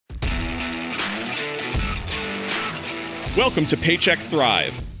Welcome to Paychex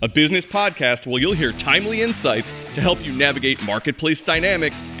Thrive, a business podcast where you'll hear timely insights to help you navigate marketplace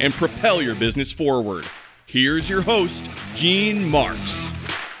dynamics and propel your business forward. Here's your host, Gene Marks.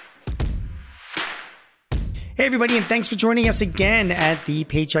 Hey, everybody, and thanks for joining us again at the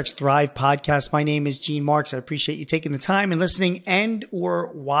Paychex Thrive podcast. My name is Gene Marks. I appreciate you taking the time and listening and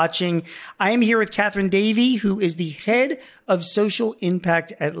or watching. I am here with Catherine Davey, who is the head of social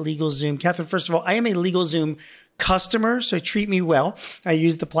impact at LegalZoom. Catherine, first of all, I am a LegalZoom customer, so treat me well. I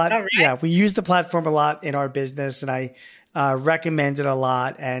use the platform. Right. Yeah, we use the platform a lot in our business, and I recommend it a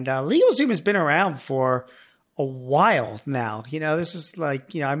lot. And LegalZoom has been around for a while now. You know, this is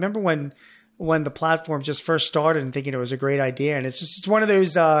like, I remember when the platform just first started and thinking it was a great idea. And it's one of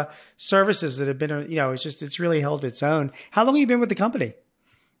those services that have been, it's really held its own. How long have you been with the company?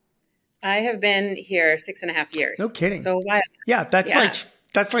 I have been here 6.5 years. No kidding. So why? Yeah, that's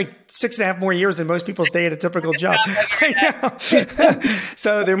like 6.5 more years than most people stay at a typical job.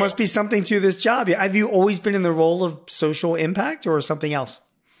 So there must be something to this job. Have you always been in the role of social impact or something else?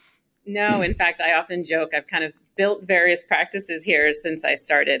 No, in fact, I often joke I've kind of built various practices here since I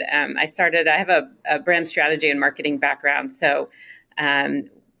started. I have a brand strategy and marketing background. So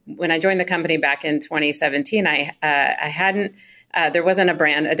when I joined the company back in 2017, there wasn't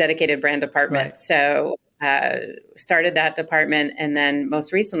a dedicated brand department. Right. So started that department, and then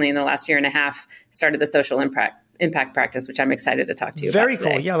most recently in the last year and a half started the social impact practice, which I'm excited to talk to you Very about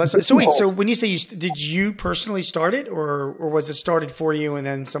cool. today. Yeah. So when you say did you personally start it, or was it started for you and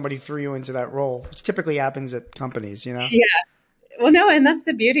then somebody threw you into that role, which typically happens at companies, Yeah. Well, no, and that's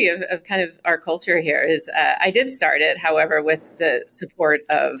the beauty of kind of our culture here is I did start it, however, with the support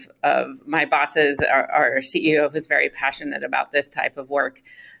of my bosses, our CEO, who's very passionate about this type of work.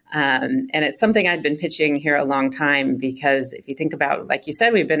 And it's something I'd been pitching here a long time, because if you think about, like you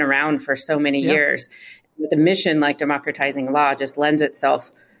said, we've been around for so many years. With a mission like democratizing law just lends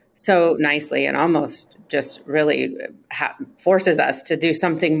itself so nicely and almost just really forces us to do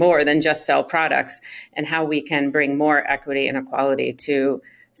something more than just sell products, and how we can bring more equity and equality to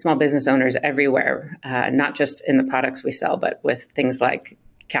small business owners everywhere, not just in the products we sell, but with things like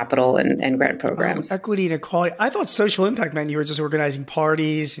capital and grant programs. Equity and equality. I thought social impact meant you were just organizing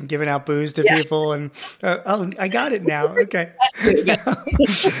parties and giving out booze to people. And I got it now. Okay.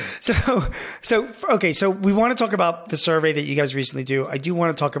 So we want to talk about the survey that you guys recently do. I do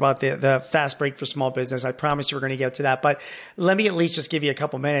want to talk about the fast break for small business. I promise you we're going to get to that, but let me at least just give you a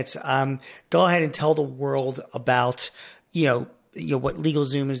couple minutes. Go ahead and tell the world about, what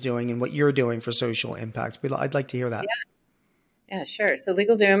LegalZoom is doing and what you're doing for social impact. I'd like to hear that. Yeah, sure. So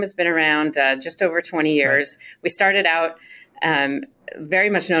LegalZoom has been around just over 20 years. Right. We started out very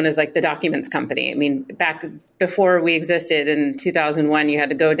much known as like the documents company. I mean, back before we existed in 2001, you had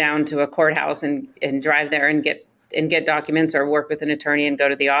to go down to a courthouse and drive there and get documents, or work with an attorney and go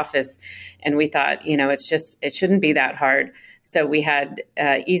to the office. And we thought, it shouldn't be that hard. So we had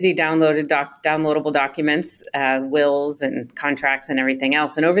easy downloadable documents, wills and contracts and everything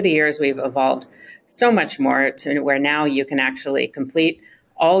else. And over the years, we've evolved so much more to where now you can actually complete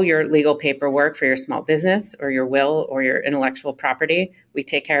all your legal paperwork for your small business or your will or your intellectual property. We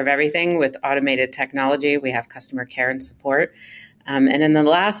take care of everything with automated technology. We have customer care and support. And in the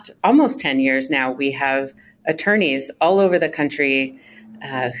last almost 10 years now, we have attorneys all over the country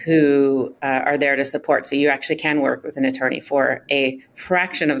who are there to support. So you actually can work with an attorney for a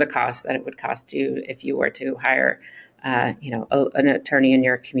fraction of the cost that it would cost you if you were to hire an attorney in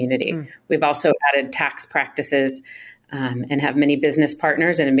your community. We've also added tax practices and have many business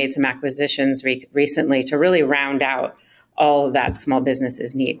partners, and have made some acquisitions recently to really round out all that small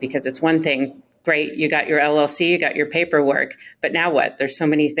businesses need. Because it's one thing, great, you got your LLC, you got your paperwork, but now what? There's so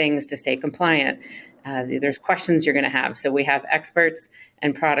many things to stay compliant. There's questions you're going to have. So we have experts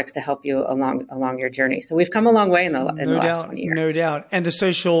and products to help you along your journey. So we've come a long way in the last 20 years. No doubt. And the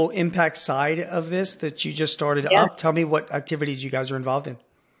social impact side of this that you just started up, tell me what activities you guys are involved in.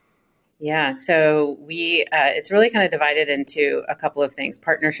 Yeah, so it's really kind of divided into a couple of things: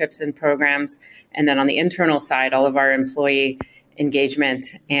 partnerships and programs, and then on the internal side, all of our employee engagement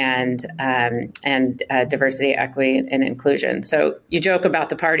and diversity, equity, and inclusion. So you joke about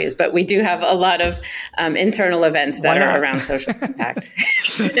the parties, but we do have a lot of internal events that are around social impact.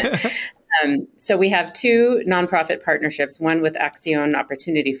 So we have two nonprofit partnerships, one with Accion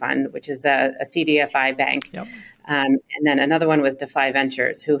Opportunity Fund, which is a CDFI bank. Yep. And then another one with Defy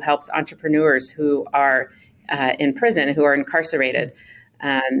Ventures, who helps entrepreneurs who are in prison, who are incarcerated.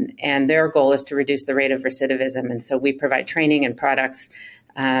 And their goal is to reduce the rate of recidivism. And so we provide training and products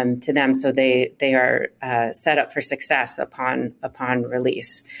to them so they are set up for success upon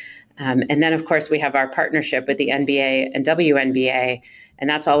release. And then, of course, we have our partnership with the NBA and WNBA, and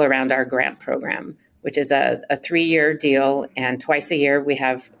that's all around our grant program, which is a 3-year deal. And twice a year, we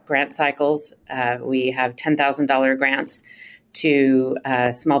have grant cycles. We have $10,000 grants to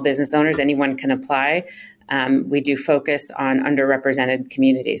small business owners. Anyone can apply. We do focus on underrepresented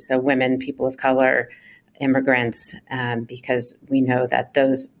communities, so women, people of color, immigrants, because we know that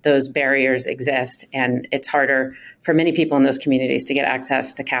those barriers exist, and it's harder for many people in those communities to get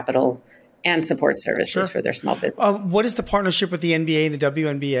access to capital and support services for their small business. What does the partnership with the NBA and the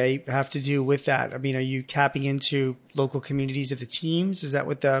WNBA have to do with that? I mean, are you tapping into local communities of the teams? Is that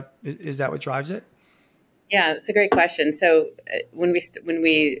what drives it? Yeah, it's a great question. So when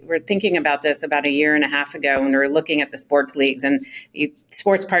we were thinking about this about 1.5 years ago, when we were looking at the sports leagues, and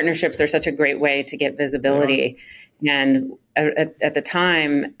sports partnerships are such a great way to get visibility. And at the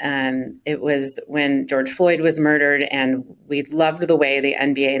time, it was when George Floyd was murdered, and we loved the way the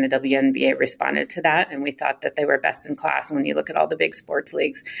NBA and the WNBA responded to that. And we thought that they were best in class when you look at all the big sports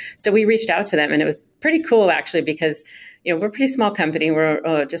leagues. So we reached out to them, and it was pretty cool, actually, because we're a pretty small company.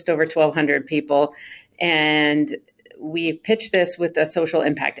 We're just over 1,200 people. And we pitched this with a social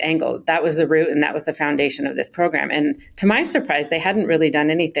impact angle. That was the root, and that was the foundation of this program. And to my surprise, they hadn't really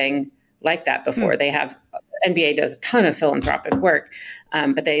done anything like that before. NBA does a ton of philanthropic work,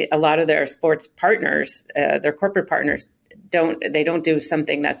 but a lot of their sports partners, their corporate partners, don't do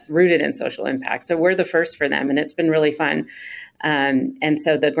something that's rooted in social impact. So we're the first for them, and it's been really fun. And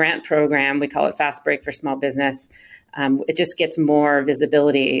so the grant program, we call it Fast Break for Small Business. It just gets more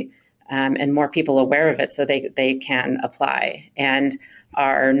visibility and more people aware of it, so they can apply. And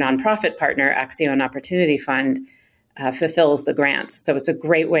our nonprofit partner, Acción Opportunity Fund, fulfills the grants. So it's a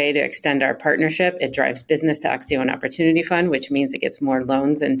great way to extend our partnership. It drives business to Acción Opportunity Fund, which means it gets more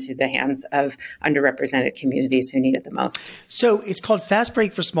loans into the hands of underrepresented communities who need it the most. So it's called Fast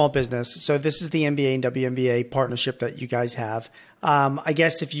Break for Small Business. So this is the NBA and WNBA partnership that you guys have. I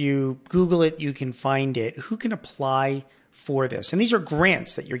guess if you Google it, you can find it. Who can apply for this? And these are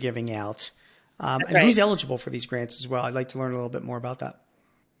grants that you're giving out. And who's eligible for these grants as well? I'd like to learn a little bit more about that.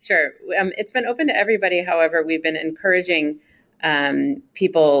 Sure. It's been open to everybody. However, we've been encouraging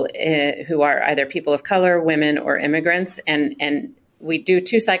people who are either people of color, women, or immigrants. And we do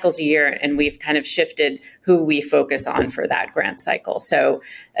 2 cycles a year, and we've kind of shifted who we focus on for that grant cycle. So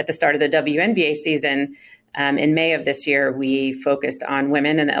at the start of the WNBA season, in May of this year, we focused on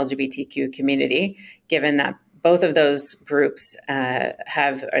women in the LGBTQ community, given that both of those groups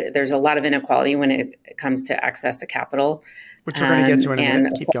there's a lot of inequality when it comes to access to capital. Which we're going to get to in a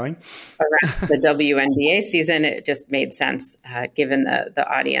minute. Keep going. Around the WNBA season, it just made sense given the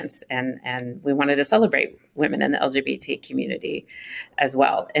audience. And we wanted to celebrate women in the LGBT community as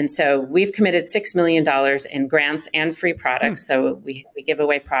well. And so we've committed $6 million in grants and free products. So we give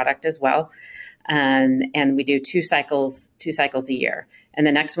away product as well. And we do 2 cycles a year. And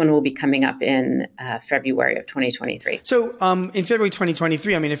the next one will be coming up in February of 2023. So in February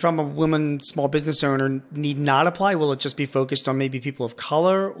 2023, I mean, if I'm a woman small business owner, need not apply? Will it just be focused on maybe people of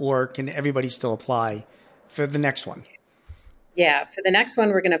color, or can everybody still apply for the next one? Yeah, for the next one,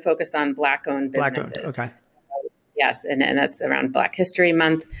 we're going to focus on Black-owned businesses. Black-owned, okay. Yes, and that's around Black History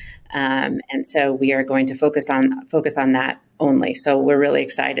Month. And so we are going to focus on that only. So we're really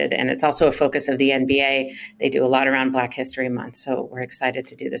excited. And it's also a focus of the NBA. They do a lot around Black History Month. So we're excited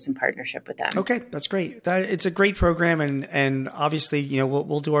to do this in partnership with them. Okay, that's great. It's a great program. And obviously,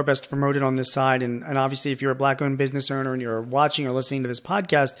 we'll do our best to promote it on this side. And obviously, if you're a Black-owned business owner and you're watching or listening to this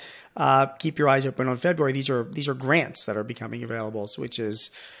podcast, keep your eyes open on February. These are grants that are becoming available, which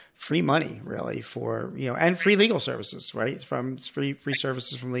is free money, really, for, and free legal services, right? From free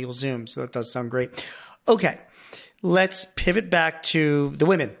services from LegalZoom. So that does sound great. Okay. Let's pivot back to the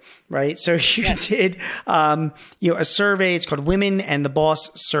women, right? So you did, a survey. It's called Women and the Boss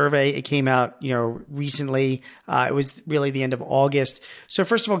Survey. It came out, recently. It was really the end of August. So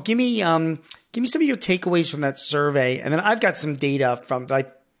first of all, give me some of your takeaways from that survey, and then I've got some data that I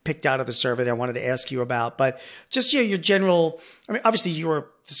picked out of the survey that I wanted to ask you about. But just your general. I mean, obviously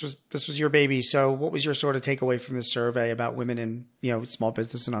this was your baby. So what was your sort of takeaway from this survey about women in small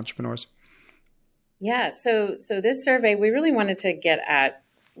business and entrepreneurs? Yeah. So this survey, we really wanted to get at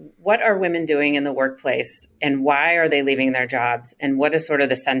what are women doing in the workplace and why are they leaving their jobs, and what is sort of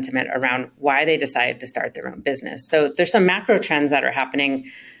the sentiment around why they decided to start their own business. So there's some macro trends that are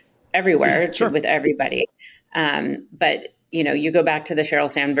happening everywhere with everybody. But you go back to the Sheryl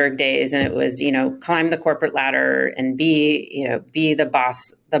Sandberg days, and it was, climb the corporate ladder and be the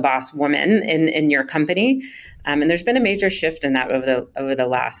boss woman in your company. And there's been a major shift in that over the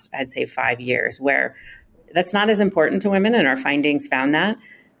last, I'd say, 5 years, where that's not as important to women, and our findings found that.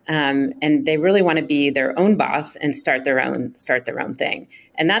 And they really want to be their own boss and start their own thing.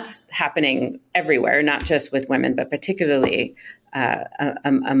 And that's happening everywhere, not just with women, but particularly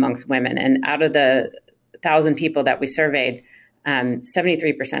amongst women. And out of the 1,000 people that we surveyed,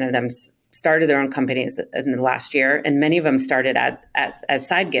 73% of them started their own companies in the last year, and many of them started as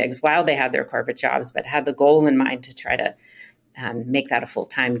side gigs while they had their corporate jobs, but had the goal in mind to try to make that a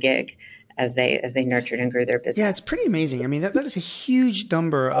full-time gig as they nurtured and grew their business. Yeah, it's pretty amazing. I mean, that is a huge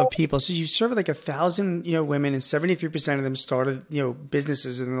number of people. So you surveyed like 1,000, women, and 73% of them started,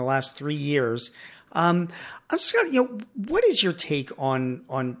 businesses in the last 3 years. I'm just got, what is your take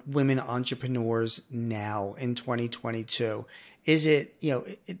on women entrepreneurs now in 2022? Is it,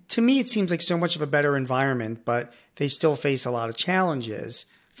 to me, it seems like so much of a better environment, but they still face a lot of challenges.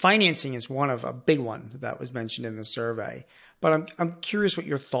 Financing is a big one that was mentioned in the survey. But I'm curious what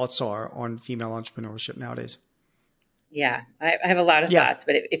your thoughts are on female entrepreneurship nowadays. Yeah, I have a lot of thoughts,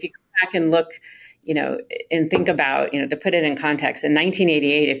 but if you go back and look, and think about, to put it in context, in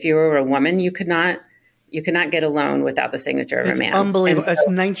 1988, if you were a woman, you could not get a loan without the signature of a man. Unbelievable. That's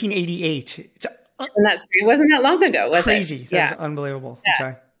 1988. And that's it wasn't that long ago, was crazy. It? That's unbelievable. Yeah.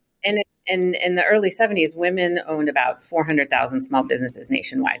 Okay. And in the early 70s, women owned about 400,000 small businesses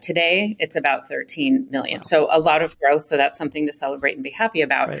nationwide. Today, it's about 13 million. Wow. So a lot of growth. So that's something to celebrate and be happy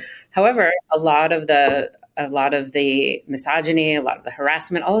about. Right. However, a lot of the misogyny, a lot of the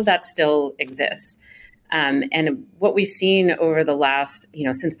harassment, all of that still exists. And what we've seen over the last,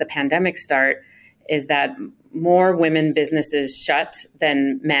 since the pandemic start, is that more women businesses shut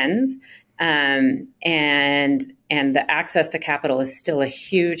than men's. And the access to capital is still a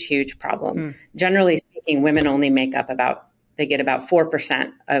huge, huge problem. Generally speaking, women only make up about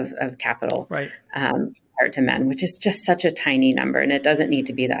 4% of capital, right, compared to men, which is just such a tiny number. And it doesn't need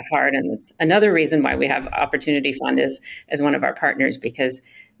to be that hard. And it's another reason why we have Opportunity Fund as one of our partners, because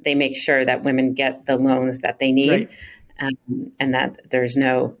they make sure that women get the loans that they need. Right. And that there's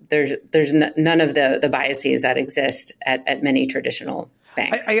none of the biases that exist at many traditional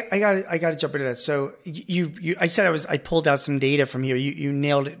banks. I got to jump into that. So I pulled out some data from here. You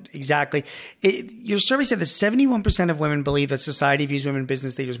nailed it exactly. Your survey said that 71% of women believe that society views women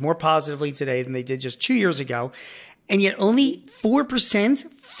business leaders more positively today than they did just 2 years ago. And yet only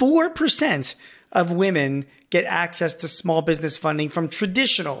 4% of women get access to small business funding from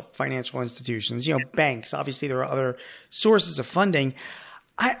traditional financial institutions, banks. Obviously, there are other sources of funding.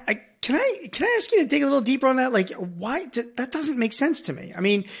 Can I ask you to dig a little deeper on that? Like, why that doesn't make sense to me. I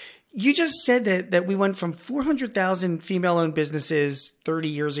mean, you just said that we went from 400,000 female-owned businesses 30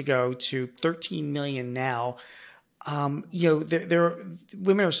 years ago to 13 million now.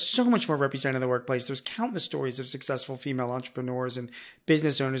 Women are so much more represented in the workplace. There's countless stories of successful female entrepreneurs and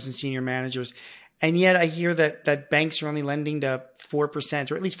business owners and senior managers. And yet I hear that banks are only lending to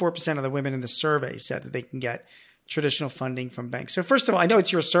 4%, or at least 4% of the women in the survey said that they can get traditional funding from banks. So first of all, I know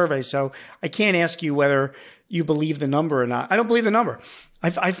it's your survey, so I can't ask you whether you believe the number or not. I don't believe the number.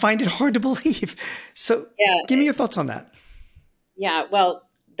 I find it hard to believe. So give me your thoughts on that. Yeah, well,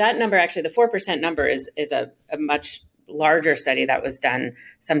 that number, actually, the 4% number is a much larger study that was done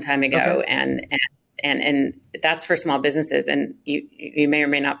some time ago. Okay. And that's for small businesses. And you may or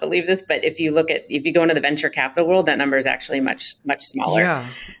may not believe this, but if you go into the venture capital world, that number is actually much, much smaller.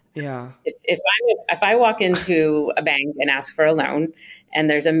 Yeah. If I walk into a bank and ask for a loan, and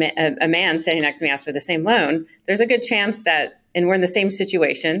there's a man standing next to me asks for the same loan, there's a good chance that, and we're in the same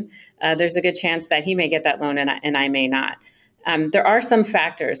situation, there's a good chance that he may get that loan and I may not. There are some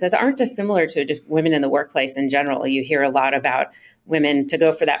factors that aren't dissimilar to just women in the workplace in general. You hear a lot about women to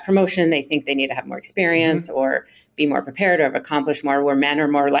go for that promotion. They think they need to have more experience or be more prepared or have accomplished more, where men are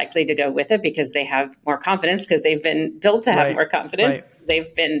more likely to go with it because they have more confidence, because they've been built to have more confidence. Right.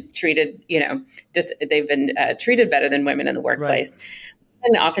 They've been treated, treated better than women in the workplace. Right.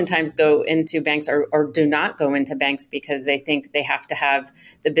 And oftentimes go into banks or do not go into banks because they think they have to have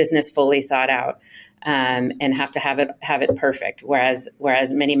the business fully thought out. And have to have it perfect.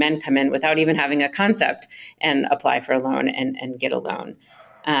 Whereas many men come in without even having a concept and apply for a loan and get a loan.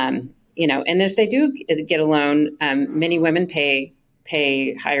 And if they do get a loan, many women pay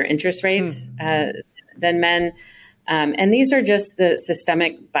higher interest rates than men. And these are just the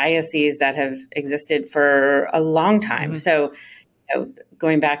systemic biases that have existed for a long time. So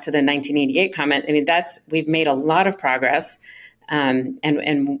going back to the 1988 comment, I mean, we've made a lot of progress. And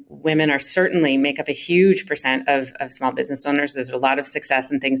women are certainly make up a huge percent of small business owners. There's a lot of success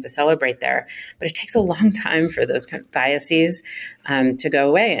and things to celebrate there, but it takes a long time for those biases to go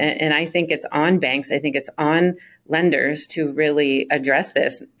away. And I think it's on banks. I think it's on lenders to really address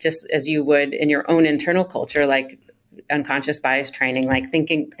this, just as you would in your own internal culture, like unconscious bias training, like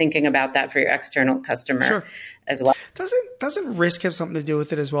thinking about that for your external customer as well. Doesn't risk have something to do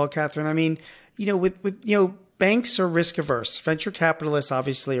with it as well, Catherine? I mean, with banks are risk averse. Venture capitalists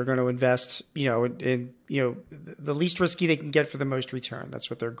obviously are going to invest, in the least risky they can get for the most return. That's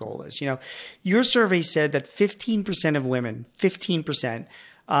what their goal is. Your survey said that 15% of women, 15%,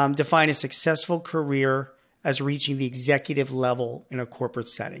 define a successful career as reaching the executive level in a corporate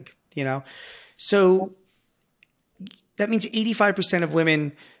setting. So that means 85% of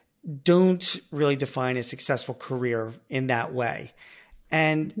women don't really define a successful career in that way.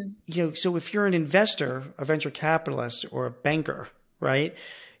 And, so if you're an investor, a venture capitalist, or a banker, right,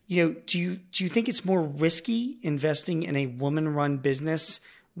 do you think it's more risky investing in a woman-run business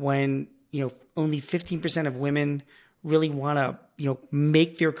when, only 15% of women really want to,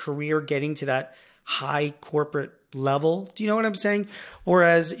 make their career getting to that high corporate level? Do you know what I'm saying?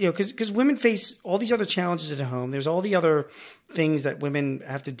 Whereas, because women face all these other challenges at home, there's all the other things that women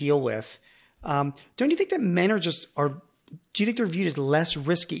have to deal with. Don't you think that men do you think they're viewed as less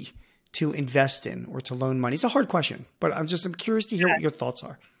risky to invest in or to loan money? It's a hard question, but I'm curious to hear what your thoughts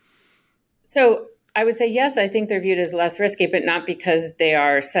are. So I would say, yes, I think they're viewed as less risky, but not because they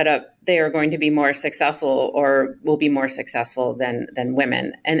are set up, they are going to be more successful or will be more successful than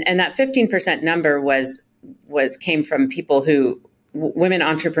women. And that 15% number came from people women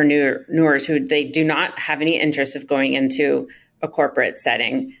entrepreneurs who they do not have any interest of going into a corporate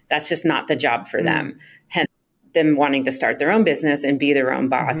setting. That's just not the job for them. Hence them wanting to start their own business and be their own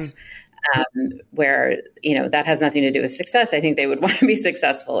boss. Where, that has nothing to do with success. I think they would want to be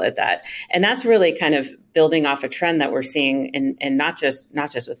successful at that. And that's really kind of building off a trend that we're seeing and not just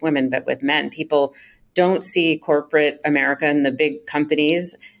with women, but with men. People don't see corporate America and the big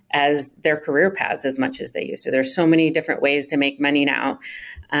companies as their career paths as much as they used to. There's so many different ways to make money now.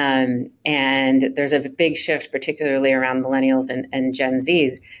 And there's a big shift, particularly around millennials and Gen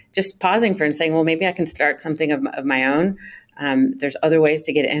Z, just pausing for and saying, well, maybe I can start something of my own. There's other ways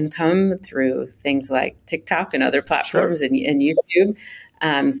to get income through things like TikTok and other platforms and YouTube.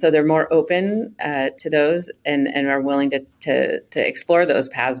 So they're more open to those and are willing to explore those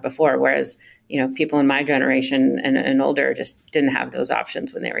paths before. Whereas, people in my generation and older just didn't have those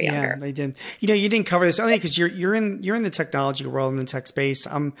options when they were younger. Yeah, they didn't. You didn't cover this only because you're in the technology world, in the tech space.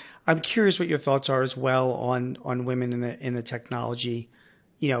 I'm curious what your thoughts are as well on women in the technology.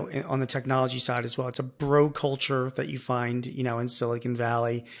 On the technology side as well. It's a bro culture that you find, in Silicon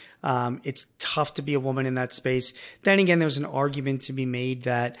Valley. It's tough to be a woman in that space. Then again, there's an argument to be made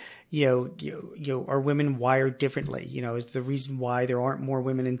that, are women wired differently? Is the reason why there aren't more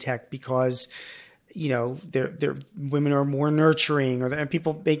women in tech because, they're women are more nurturing, and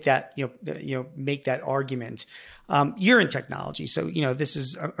people make that, make that argument. You're in technology, so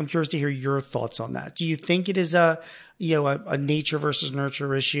I'm curious to hear your thoughts on that. Do you think it is a nature versus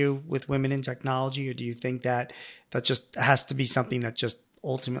nurture issue with women in technology, or do you think that just has to be something that just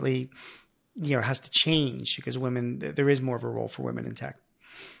ultimately, has to change because there is more of a role for women in tech?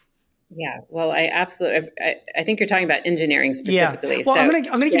 Yeah, well, I think you're talking about engineering specifically. Yeah. Well, I'm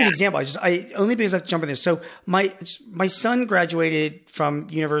gonna give you an example. Only because I have to jump in there. So my son graduated from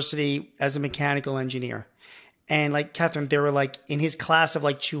university as a mechanical engineer. And like Catherine, there were in his class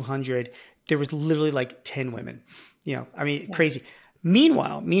of 200, there was literally 10 women, crazy.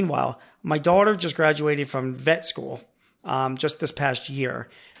 Meanwhile, my daughter just graduated from vet school, just this past year.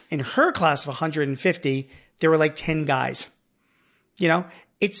 In her class of 150, there were 10 guys.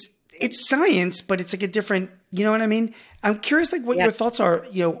 It's science, but it's a different, you know what I mean? I'm curious, what your thoughts are,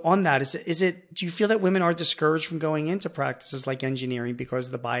 on that. Do you feel that women are discouraged from going into practices like engineering because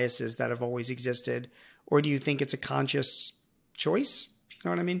of the biases that have always existed? Or do you think it's a conscious choice? You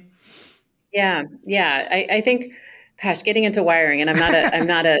know what I mean? Yeah. I think, gosh, getting into wiring, and I'm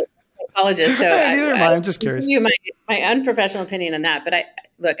not a psychologist, so neither am I. I'm just curious. You my unprofessional opinion on that, but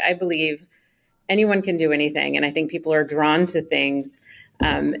I believe anyone can do anything, and I think people are drawn to things.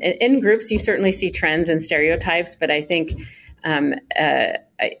 In groups, you certainly see trends and stereotypes, but I think I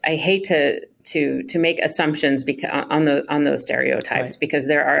hate to make assumptions on those stereotypes, because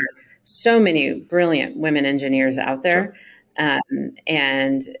there are so many brilliant women engineers out there,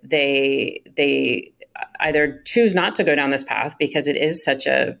 and they either choose not to go down this path because it is such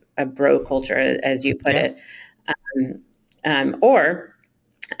a bro culture, as you put it, or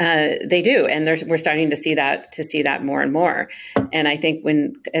they do, and we're starting to see that more and more. And I think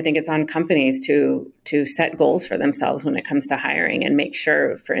it's on companies to set goals for themselves when it comes to hiring, and make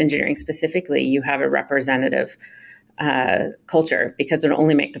sure for engineering specifically you have a representative culture, because it'll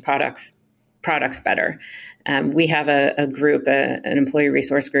only make the products better. We have a group, an employee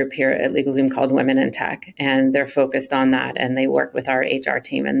resource group here at LegalZoom called Women in Tech, and they're focused on that. And they work with our HR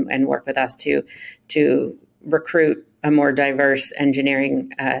team and work with us to recruit a more diverse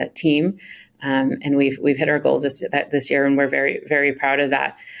engineering team. And we've hit our goals this year, and we're very, very proud of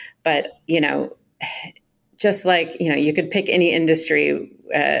that. But, just like, you could pick any industry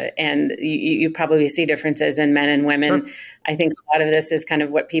and you probably see differences in men and women. Sure. I think a lot of this is kind of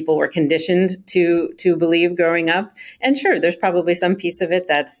what people were conditioned to believe growing up. And sure, there's probably some piece of it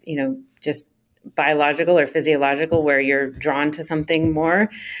that's, just biological or physiological where you're drawn to something more.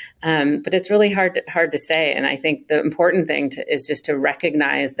 But it's really hard to say. And I think the important thing is just to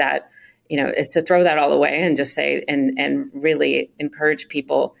recognize that, is to throw that all away and just say, and really encourage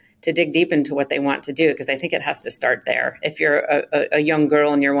people to dig deep into what they want to do, because I think it has to start there. If you're a young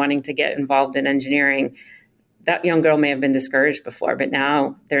girl and you're wanting to get involved in engineering, that young girl may have been discouraged before, but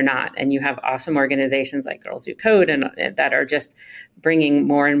now they're not. And you have awesome organizations like Girls Who Code and that are just bringing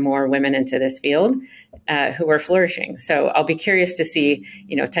more and more women into this field who are flourishing. So I'll be curious to see,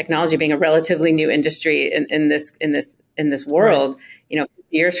 technology being a relatively new industry in this world. Right.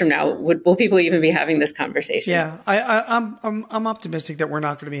 Years from now, will people even be having this conversation? Yeah, I'm optimistic that we're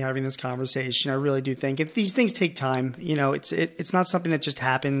not going to be having this conversation. I really do think these things take time. It's not something that just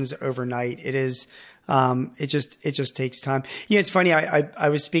happens overnight. It is. It just takes time. It's funny. I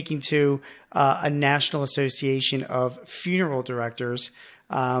was speaking to a national association of funeral directors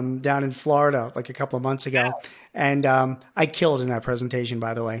down in Florida like a couple of months ago. Wow. And I killed in that presentation,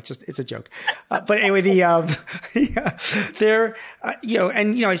 by the way. It's a joke. But anyway, they're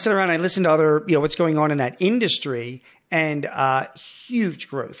I sit around and I listen to other what's going on in that industry, and huge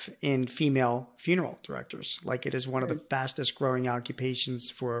growth in female funeral directors. Like, it is one of the fastest growing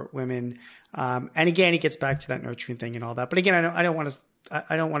occupations for women. And again, it gets back to that nurturing thing and all that. But again, I don't want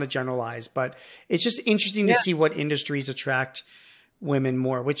to generalize, but it's just interesting to see what industries attract women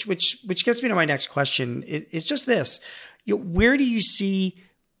more, which gets me to my next question is just this. Where do you see,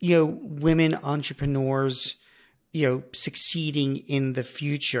 women entrepreneurs, succeeding in the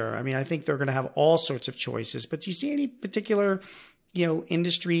future? I mean, I think they're going to have all sorts of choices, but do you see any particular,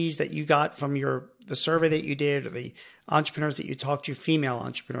 industries that you got from the survey that you did, or the entrepreneurs that you talked to, female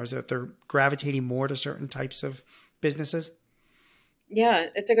entrepreneurs, that they're gravitating more to certain types of businesses? Yeah,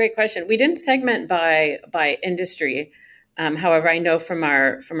 it's a great question. We didn't segment by industry. However, I know from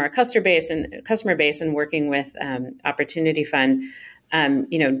our customer base and working with Opportunity Fund,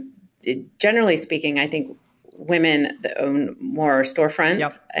 generally speaking, I think women that own more storefront,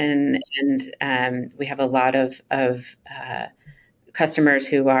 yep. and we have a lot of customers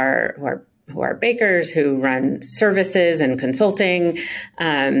who are bakers, who run services and consulting,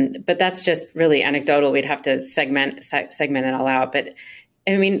 but that's just really anecdotal. We'd have to segment it all out, but.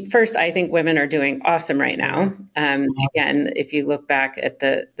 I mean, first, I think women are doing awesome right now. Again, if you look back at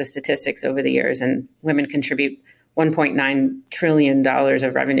the statistics over the years, and women contribute $1.9 trillion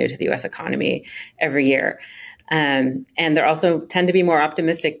of revenue to the U.S. economy every year. And they also tend to be more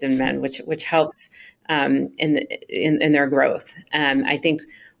optimistic than men, which helps in their growth. I think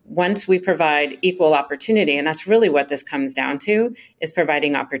once we provide equal opportunity, and that's really what this comes down to, is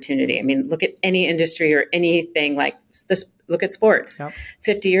providing opportunity. I mean, look at any industry or anything like this. Look at sports. Yep.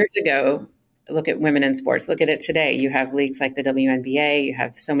 50 years ago, look at women in sports. Look at it today. You have leagues like the WNBA. You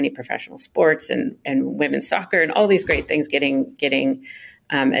have so many professional sports and women's soccer and all these great things getting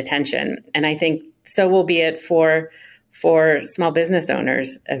attention. And I think so will be it for small business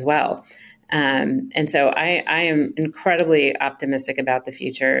owners as well. And so I am incredibly optimistic about the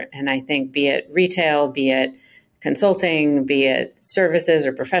future. And I think, be it retail, be it consulting, be it services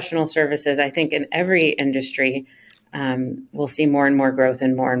or professional services, I think in every industry, we'll see more and more growth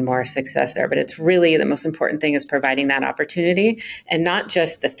and more success there. But it's really, the most important thing is providing that opportunity, and not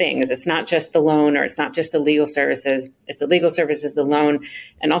just the things. It's not just the loan, or it's not just the legal services. It's the legal services, the loan,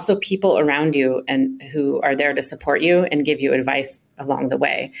 and also people around you and who are there to support you and give you advice along the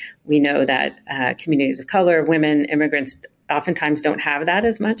way. We know that communities of color, women, immigrants oftentimes don't have that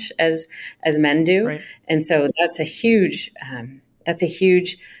as much as men do. Right. And so that's a huge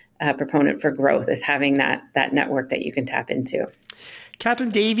proponent for growth, is having that network that you can tap into. Catherine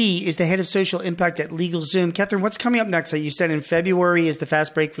Davey is the head of social impact at LegalZoom. Catherine, what's coming up next? You said in February is the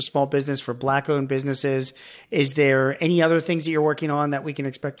Fast Break for small business, for Black-owned businesses. Is there any other things that you're working on that we can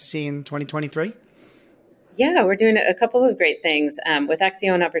expect to see in 2023? Yeah, we're doing a couple of great things. With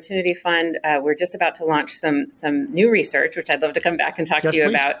Axion Opportunity Fund, we're just about to launch some new research, which I'd love to come back and talk to you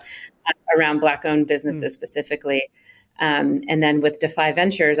about around Black-owned businesses specifically. And then with Defy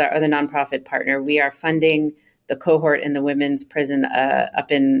Ventures, our other nonprofit partner, we are funding the cohort in the women's prison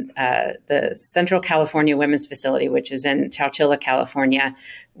up in the Central California Women's Facility, which is in Chowchilla, California.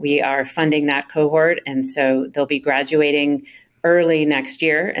 We are funding that cohort, and so they'll be graduating early next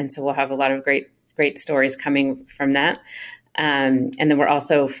year, and so we'll have a lot of great stories coming from that. And then we're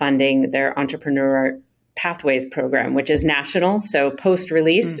also funding their Entrepreneur Pathways program, which is national. So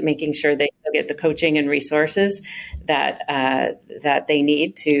post-release, making sure they get the coaching and resources that they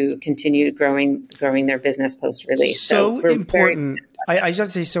need to continue growing their business post-release. So important. I just have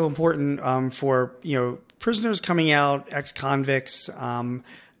to say, so important for prisoners coming out, ex-convicts.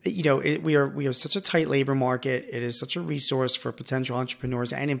 We are such a tight labor market. It is such a resource for potential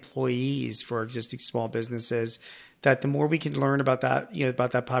entrepreneurs and employees for existing small businesses, that the more we can learn about that,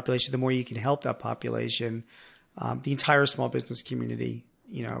 about that population, the more you can help that population. The entire small business community,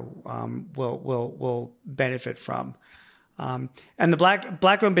 will benefit from. And the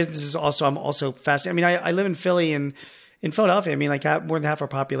black-owned businesses also, I'm also fascinated. I mean, I live in Philly, and in Philadelphia, more than half our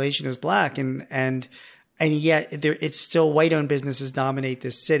population is black, and yet it's still white-owned businesses dominate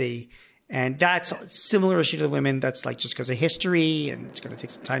this city. And that's a similar issue to the women. That's just because of history, and it's going to take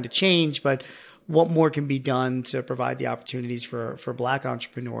some time to change. But what more can be done to provide the opportunities for black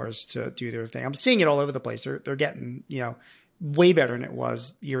entrepreneurs to do their thing? I'm seeing it all over the place. They're getting, way better than it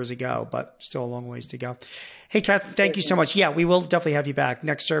was years ago, but still a long ways to go. Hey, Kath, thank you so much. Yeah, we will definitely have you back.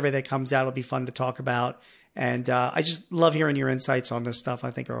 Next survey that comes out will be fun to talk about. And I just love hearing your insights on this stuff.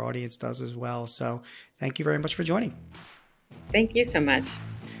 I think our audience does as well. So thank you very much for joining. Thank you so much.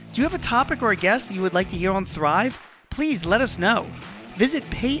 Do you have a topic or a guest that you would like to hear on Thrive? Please let us know. Visit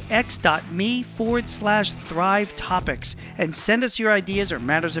payx.me/Thrive Topics and send us your ideas or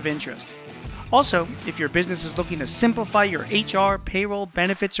matters of interest. Also, if your business is looking to simplify your HR, payroll,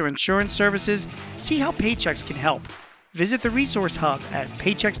 benefits, or insurance services, see how Paychex can help. Visit the resource hub at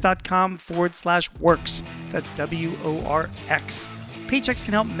paychex.com/works. That's WORX. Paychex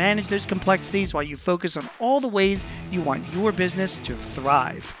can help manage those complexities while you focus on all the ways you want your business to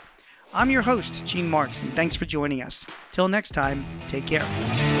thrive. I'm your host, Gene Marks, and thanks for joining us. Till next time, take care.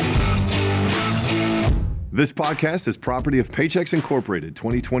 This podcast is property of Paychex Incorporated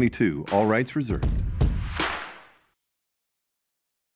 2022. All rights reserved.